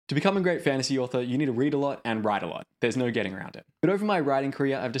To become a great fantasy author, you need to read a lot and write a lot. There's no getting around it. But over my writing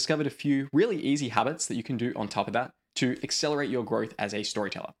career, I've discovered a few really easy habits that you can do on top of that to accelerate your growth as a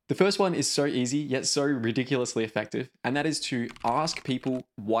storyteller. The first one is so easy, yet so ridiculously effective, and that is to ask people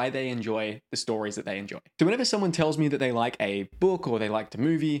why they enjoy the stories that they enjoy. So whenever someone tells me that they like a book or they liked a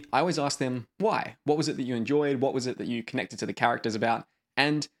movie, I always ask them, why? What was it that you enjoyed? What was it that you connected to the characters about?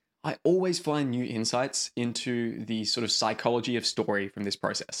 And I always find new insights into the sort of psychology of story from this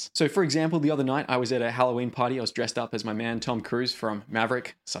process. So for example, the other night I was at a Halloween party. I was dressed up as my man Tom Cruise from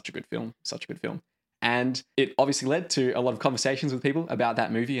Maverick. Such a good film, such a good film. And it obviously led to a lot of conversations with people about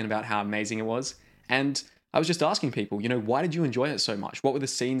that movie and about how amazing it was. And I was just asking people, why did you enjoy it so much? What were the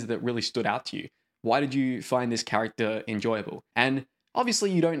scenes that really stood out to you? Why did you find this character enjoyable? And obviously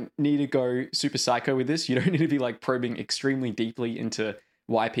you don't need to go super psycho with this. You don't need to be like probing extremely deeply into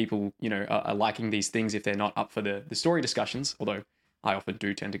why people, are liking these things if they're not up for the story discussions, although I often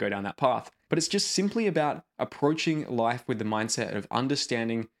do tend to go down that path. But it's just simply about approaching life with the mindset of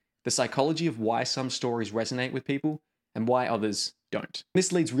understanding the psychology of why some stories resonate with people and why others don't.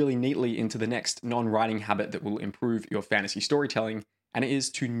 This leads really neatly into the next non-writing habit that will improve your fantasy storytelling, and it is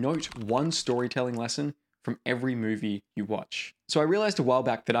to note one storytelling lesson from every movie you watch. So I realized a while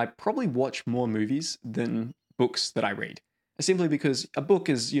back that I probably watch more movies than books that I read. Simply because a book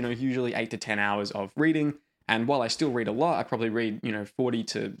is, usually 8 to 10 hours of reading. And while I still read a lot, I probably read, 40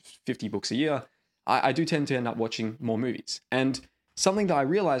 to 50 books a year. I do tend to end up watching more movies. And something that I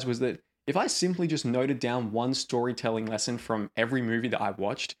realized was that if I simply just noted down one storytelling lesson from every movie that I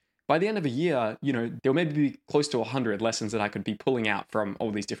watched, by the end of a year, there'll maybe be close to 100 lessons that I could be pulling out from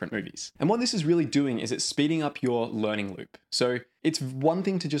all these different movies. And what this is really doing is it's speeding up your learning loop. So it's one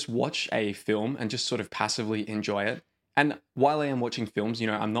thing to just watch a film and just sort of passively enjoy it. And while I am watching films,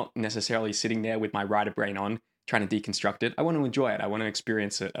 I'm not necessarily sitting there with my writer brain on, trying to deconstruct it. I want to enjoy it. I want to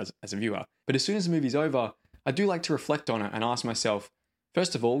experience it as a viewer. But as soon as the movie's over, I do like to reflect on it and ask myself,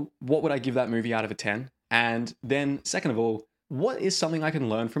 first of all, what would I give that movie out of a 10? And then second of all, what is something I can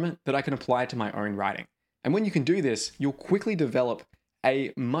learn from it that I can apply to my own writing? And when you can do this, you'll quickly develop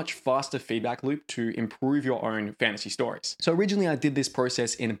a much faster feedback loop to improve your own fantasy stories. So originally I did this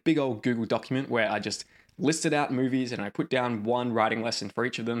process in a big old Google document where I just listed out movies and I put down one writing lesson for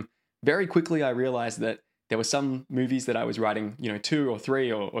each of them. Very quickly, I realized that there were some movies that I was writing, 2 or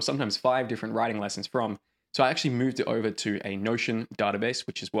 3 or sometimes 5 different writing lessons from. So I actually moved it over to a Notion database,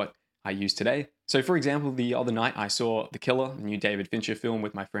 which is what I use today. So for example, the other night I saw The Killer, the new David Fincher film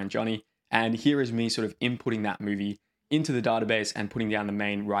with my friend Johnny. And here is me sort of inputting that movie into the database and putting down the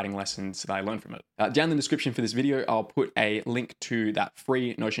main writing lessons that I learned from it. Down in the description for this video, I'll put a link to that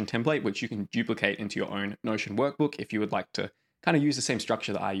free Notion template, which you can duplicate into your own Notion workbook if you would like to kind of use the same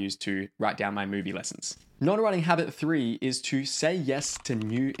structure that I use to write down my movie lessons. Non-writing habit 3 is to say yes to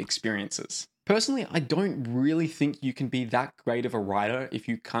new experiences. Personally, I don't really think you can be that great of a writer if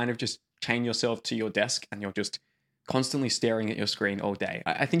you kind of just chain yourself to your desk and you're just constantly staring at your screen all day.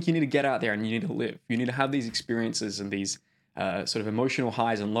 I think you need to get out there and you need to live. You need to have these experiences and these sort of emotional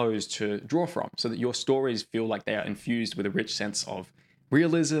highs and lows to draw from so that your stories feel like they are infused with a rich sense of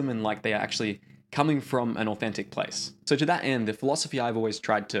realism and like they are actually coming from an authentic place. So to that end, the philosophy I've always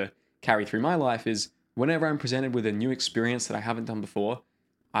tried to carry through my life is whenever I'm presented with a new experience that I haven't done before,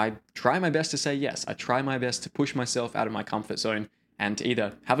 I try my best to say yes. I try my best to push myself out of my comfort zone and to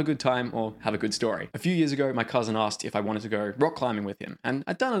either have a good time or have a good story. A few years ago, my cousin asked if I wanted to go rock climbing with him. And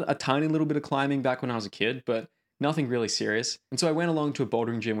I'd done a tiny little bit of climbing back when I was a kid, but nothing really serious. And so I went along to a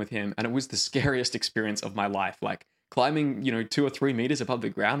bouldering gym with him, and it was the scariest experience of my life. Like climbing, 2 or 3 meters above the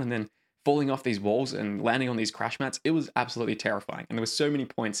ground and then falling off these walls and landing on these crash mats. It was absolutely terrifying. And there were so many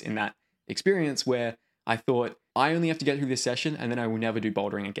points in that experience where I thought, I only have to get through this session and then I will never do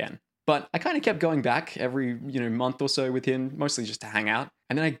bouldering again. But I kind of kept going back every, month or so with him, mostly just to hang out.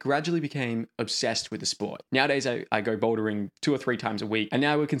 And then I gradually became obsessed with the sport. Nowadays, I go bouldering 2 or 3 times a week. And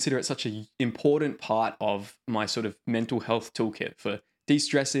now I would consider it such an important part of my sort of mental health toolkit for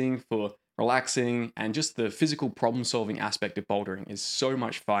de-stressing, for relaxing, and just the physical problem-solving aspect of bouldering is so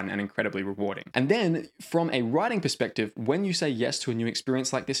much fun and incredibly rewarding. And then from a writing perspective, when you say yes to a new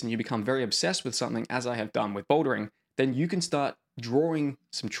experience like this and you become very obsessed with something, as I have done with bouldering, then you can start drawing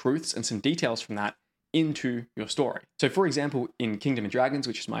some truths and some details from that into your story. So for example, in Kingdom of Dragons,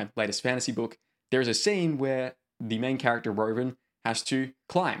 which is my latest fantasy book, there is a scene where the main character, Rovan, has to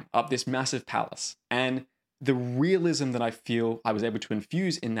climb up this massive palace. And the realism that I feel I was able to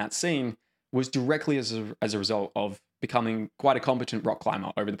infuse in that scene was directly as a result of becoming quite a competent rock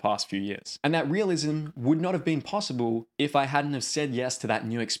climber over the past few years. And that realism would not have been possible if I hadn't have said yes to that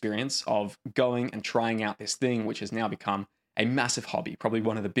new experience of going and trying out this thing, which has now become a massive hobby, probably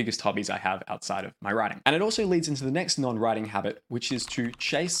one of the biggest hobbies I have outside of my writing. And it also leads into the next non-writing habit, which is to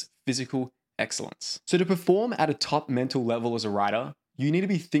chase physical excellence. So to perform at a top mental level as a writer, you need to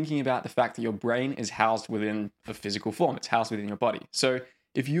be thinking about the fact that your brain is housed within a physical form. It's housed within your body. So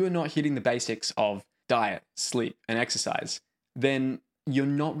if you are not hitting the basics of diet, sleep, and exercise, then you're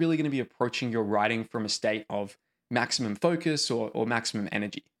not really going to be approaching your writing from a state of maximum focus or maximum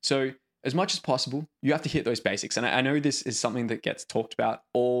energy. So as much as possible, you have to hit those basics. And I know this is something that gets talked about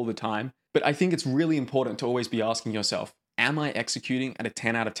all the time, but I think it's really important to always be asking yourself, am I executing at a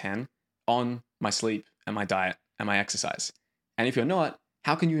 10 out of 10 on my sleep and my diet and my exercise? And if you're not,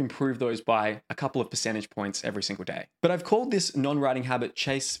 how can you improve those by a couple of percentage points every single day? But I've called this non-writing habit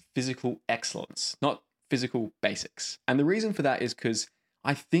chase physical excellence, not physical basics. And the reason for that is because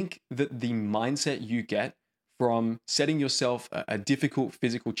I think that the mindset you get from setting yourself a difficult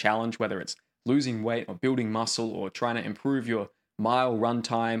physical challenge, whether it's losing weight or building muscle or trying to improve your mile run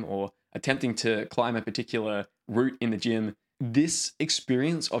time or attempting to climb a particular route in the gym, this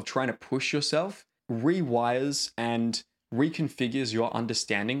experience of trying to push yourself rewires and reconfigures your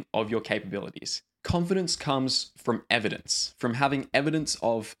understanding of your capabilities. Confidence comes from evidence, from having evidence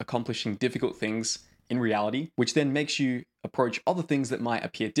of accomplishing difficult things in reality, which then makes you approach other things that might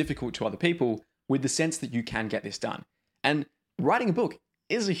appear difficult to other people with the sense that you can get this done. And writing a book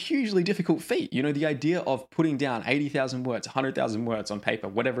is a hugely difficult feat. You know, the idea of putting down 80,000 words, 100,000 words on paper,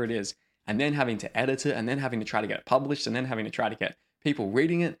 whatever it is, and then having to edit it, and then having to try to get it published, and then having to try to get people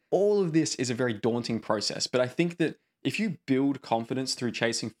reading it, all of this is a very daunting process. But I think that if you build confidence through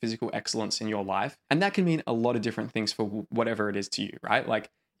chasing physical excellence in your life, and that can mean a lot of different things for whatever it is to you, right? Like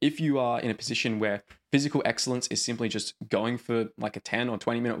if you are in a position where physical excellence is simply just going for like a 10 or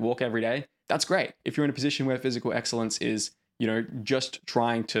 20-minute walk every day, that's great. If you're in a position where physical excellence is, you know, just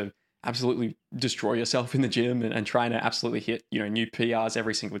trying to absolutely destroy yourself in the gym and trying to absolutely hit, you know, new PRs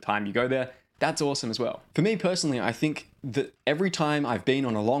every single time you go there, that's awesome as well. For me personally, I think that every time I've been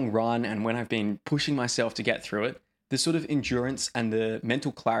on a long run and when I've been pushing myself to get through it, the sort of endurance and the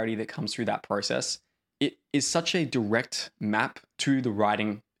mental clarity that comes through that process, it is such a direct map to the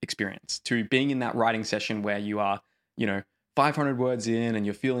writing experience, to being in that writing session where you are, you know, 500 words in and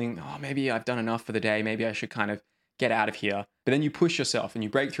you're feeling, oh, maybe I've done enough for the day. Maybe I should kind of get out of here. But then you push yourself and you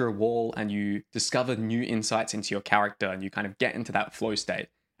break through a wall and you discover new insights into your character and you kind of get into that flow state.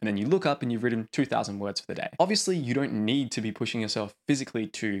 And then you look up and you've written 2,000 words for the day. Obviously, you don't need to be pushing yourself physically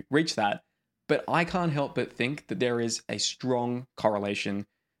to reach that, but I can't help but think that there is a strong correlation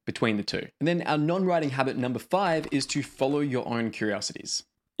between the two. And then our non-writing habit number 5 is to follow your own curiosities.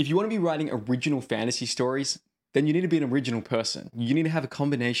 If you want to be writing original fantasy stories, then you need to be an original person. You need to have a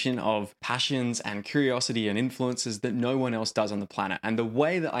combination of passions and curiosity and influences that no one else does on the planet. And the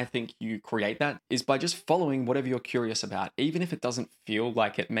way that I think you create that is by just following whatever you're curious about, even if it doesn't feel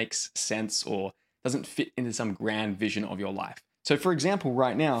like it makes sense or doesn't fit into some grand vision of your life. So for example,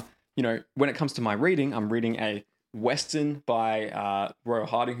 right now, you know, when it comes to my reading, I'm reading a Western by Royal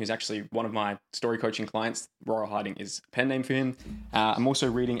Harding, who's actually one of my story coaching clients. Royal Harding is a pen name for him. I'm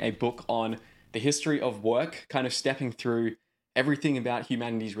also reading a book on the history of work, kind of stepping through everything about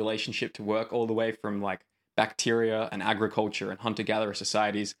humanity's relationship to work, all the way from like bacteria and agriculture and hunter-gatherer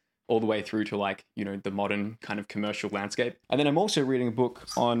societies, all the way through to like, you know, the modern kind of commercial landscape. And then I'm also reading a book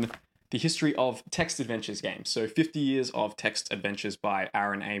on the history of text adventures games. So 50 years of text adventures by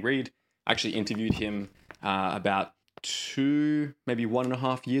Aaron A. Reed. I actually interviewed him about 2, maybe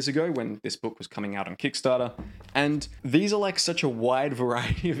 1.5 years ago when this book was coming out on Kickstarter. And these are like such a wide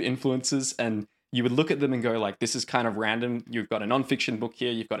variety of influences, and you would look at them and go like, this is kind of random. You've got a nonfiction book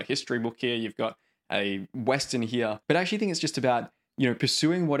here, you've got a history book here, you've got a Western here. But I actually think it's just about, you know,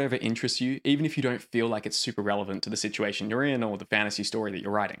 pursuing whatever interests you, even if you don't feel like it's super relevant to the situation you're in or the fantasy story that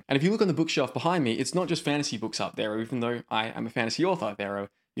you're writing. And if you look on the bookshelf behind me, it's not just fantasy books up there, even though I am a fantasy author. There are,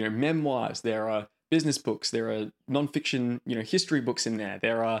 you know, memoirs, there are business books, there are nonfiction, you know, history books in there,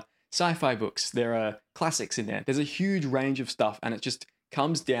 there are sci-fi books, there are classics in there. There's a huge range of stuff, and it just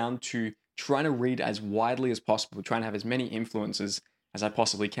comes down to trying to read as widely as possible, trying to have as many influences as I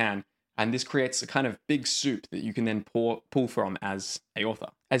possibly can. And this creates a kind of big soup that you can then pull from as a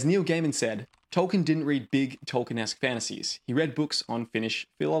author. As Neil Gaiman said, Tolkien didn't read big Tolkien-esque fantasies. He read books on Finnish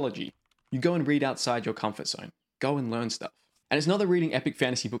philology. You go and read outside your comfort zone. Go and learn stuff. And it's not that reading epic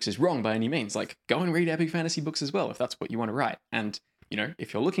fantasy books is wrong by any means. Like, go and read epic fantasy books as well if that's what you want to write. And, you know,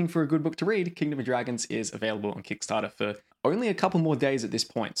 if you're looking for a good book to read, Kingdom of Dragons is available on Kickstarter for only a couple more days at this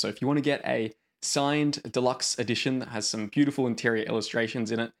point. So if you want to get a signed deluxe edition that has some beautiful interior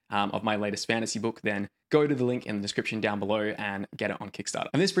illustrations in it of my latest fantasy book, then go to the link in the description down below and get it on Kickstarter.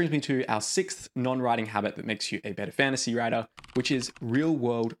 And this brings me to our 6th non-writing habit that makes you a better fantasy writer, which is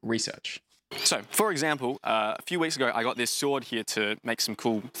real-world research. So, for example, a few weeks ago, I got this sword here to make some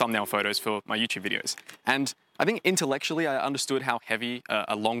cool thumbnail photos for my YouTube videos. And I think intellectually, I understood how heavy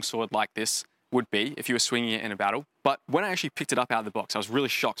a long sword like this would be if you were swinging it in a battle. But when I actually picked it up out of the box, I was really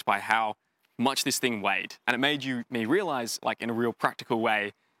shocked by how much this thing weighed. And it made me realize, like in a real practical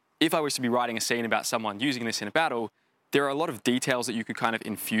way, if I was to be writing a scene about someone using this in a battle, there are a lot of details that you could kind of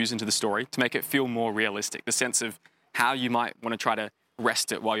infuse into the story to make it feel more realistic. The sense of how you might want to try to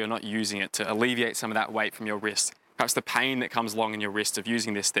rest it while you're not using it to alleviate some of that weight from your wrist. Perhaps the pain that comes along in your wrist of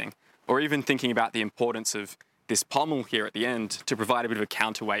using this thing. Or even thinking about the importance of this pommel here at the end to provide a bit of a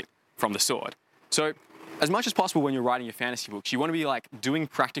counterweight from the sword. So, as much as possible when you're writing your fantasy books, you want to be like doing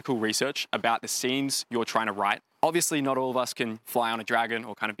practical research about the scenes you're trying to write. Obviously, not all of us can fly on a dragon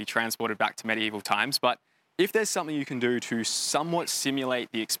or kind of be transported back to medieval times, but if there's something you can do to somewhat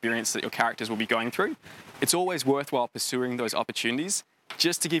simulate the experience that your characters will be going through, it's always worthwhile pursuing those opportunities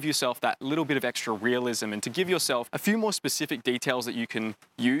just to give yourself that little bit of extra realism and to give yourself a few more specific details that you can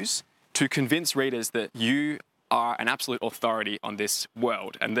use to convince readers that you are an absolute authority on this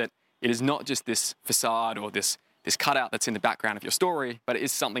world and that it is not just this facade or this cutout that's in the background of your story, but it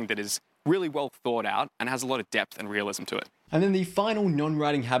is something that is really well thought out and has a lot of depth and realism to it. And then the final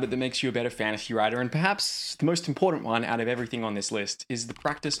non-writing habit that makes you a better fantasy writer, and perhaps the most important one out of everything on this list, is the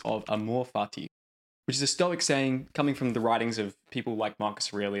practice of amor fati, which is a Stoic saying coming from the writings of people like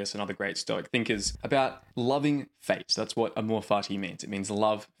Marcus Aurelius and other great Stoic thinkers about loving fate. That's what amor fati means. It means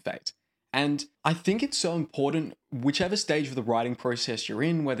love fate. And I think it's so important, whichever stage of the writing process you're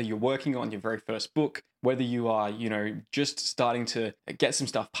in, whether you're working on your very first book, whether you are, just starting to get some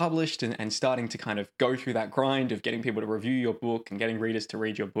stuff published and starting to kind of go through that grind of getting people to review your book and getting readers to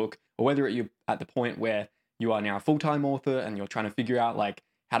read your book, or whether you're at the point where you are now a full-time author and you're trying to figure out like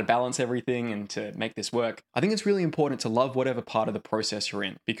how to balance everything and to make this work. I think it's really important to love whatever part of the process you're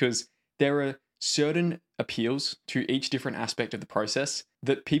in, because there are certain appeals to each different aspect of the process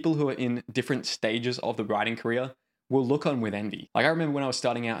that people who are in different stages of the writing career will look on with envy. Like I remember when I was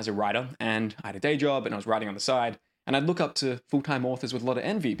starting out as a writer and I had a day job and I was writing on the side, and I'd look up to full-time authors with a lot of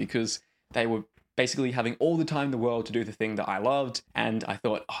envy because they were basically having all the time in the world to do the thing that I loved. And I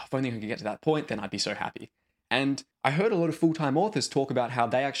thought, if only I could get to that point, then I'd be so happy. And I heard a lot of full-time authors talk about how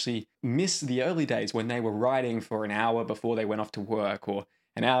they actually miss the early days when they were writing for an hour before they went off to work or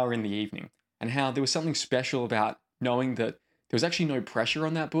an hour in the evening, and how there was something special about knowing that there was actually no pressure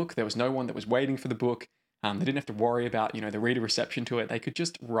on that book. There was no one that was waiting for the book. They didn't have to worry about, the reader reception to it. They could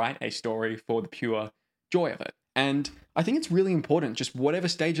just write a story for the pure joy of it. And I think it's really important, just whatever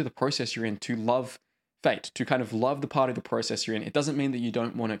stage of the process you're in, to love fate, to kind of love the part of the process you're in. It doesn't mean that you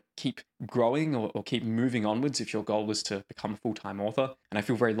don't want to keep growing or keep moving onwards if your goal is to become a full-time author. And I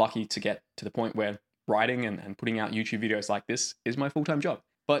feel very lucky to get to the point where writing and putting out YouTube videos like this is my full-time job.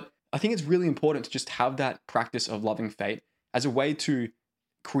 But I think it's really important to just have that practice of loving fate as a way to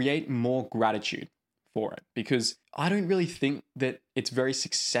create more gratitude for it. Because I don't really think that it's very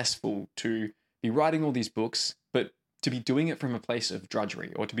successful to be writing all these books, but to be doing it from a place of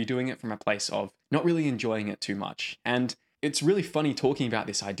drudgery or to be doing it from a place of not really enjoying it too much. And it's really funny talking about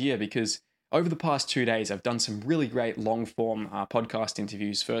this idea because over the past 2 days, I've done some really great long form podcast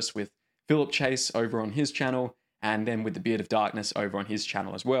interviews, first with Philip Chase over on his channel, and then with the Beard of Darkness over on his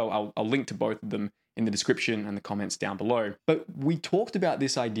channel as well. I'll link to both of them in the description and the comments down below. But we talked about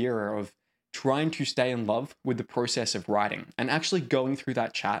this idea of trying to stay in love with the process of writing and actually going through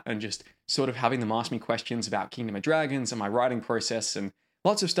that chat and just sort of having them ask me questions about Kingdom of Dragons and my writing process and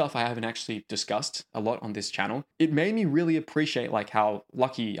lots of stuff I haven't actually discussed a lot on this channel. It made me really appreciate like how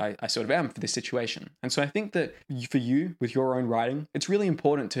lucky I sort of am for this situation. And so I think that for you with your own writing, it's really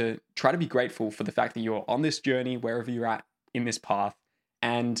important to try to be grateful for the fact that you're on this journey, wherever you're at in this path,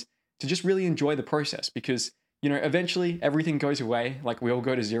 and to just really enjoy the process because, eventually everything goes away. Like we all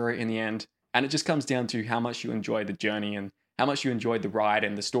go to zero in the end. And it just comes down to how much you enjoy the journey and how much you enjoyed the ride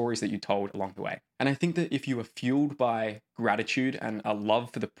and the stories that you told along the way. And I think that if you are fueled by gratitude and a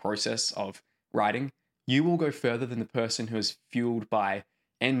love for the process of writing, you will go further than the person who is fueled by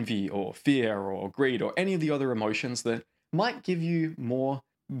envy or fear or greed or any of the other emotions that might give you more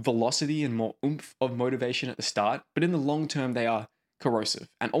velocity and more oomph of motivation at the start. But in the long term, they are corrosive.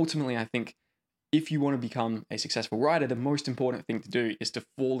 And ultimately, I think if you want to become a successful writer, the most important thing to do is to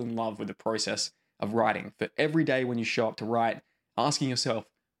fall in love with the process of writing. For every day when you show up to write, asking yourself,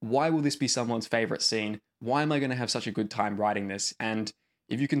 why will this be someone's favorite scene? Why am I going to have such a good time writing this? And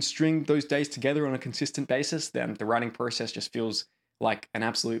If you can string those days together on a consistent basis, then the writing process just feels like an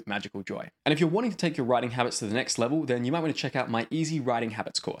absolute magical joy. And if you're wanting to take your writing habits to the next level, then you might want to check out my Easy Writing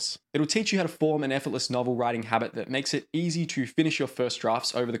Habits course. It'll teach you how to form an effortless novel writing habit that makes it easy to finish your first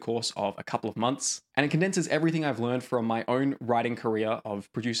drafts over the course of a couple of months. And it condenses everything I've learned from my own writing career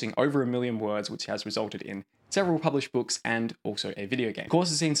of producing over 1 million words, which has resulted in several published books and also a video game. The course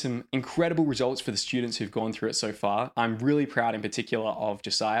has seen some incredible results for the students who've gone through it so far. I'm really proud in particular of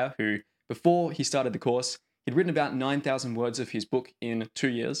Josiah, who before he started the course, he'd written about 9,000 words of his book in 2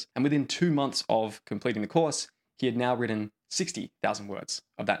 years, and within 2 months of completing the course, he had now written 60,000 words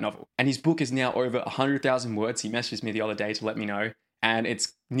of that novel. And his book is now over 100,000 words. He messaged me the other day to let me know, and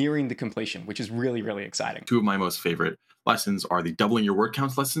it's nearing the completion, which is really, really exciting. Two of my most favorite lessons are the doubling your word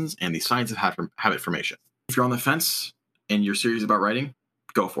counts lessons and the science of habit formation. If you're on the fence and you're serious about writing,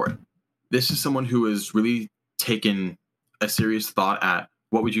 go for it. This is someone who has really taken a serious thought at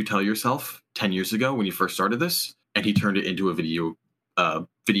what would you tell yourself 10 years ago when you first started this? And he turned it into a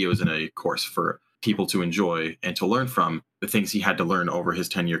videos in a course for people to enjoy and to learn from the things he had to learn over his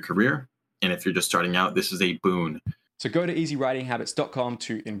 10-year career. And if you're just starting out, this is a boon. So go to easywritinghabits.com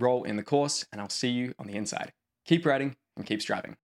to enroll in the course, and I'll see you on the inside. Keep writing and keep striving.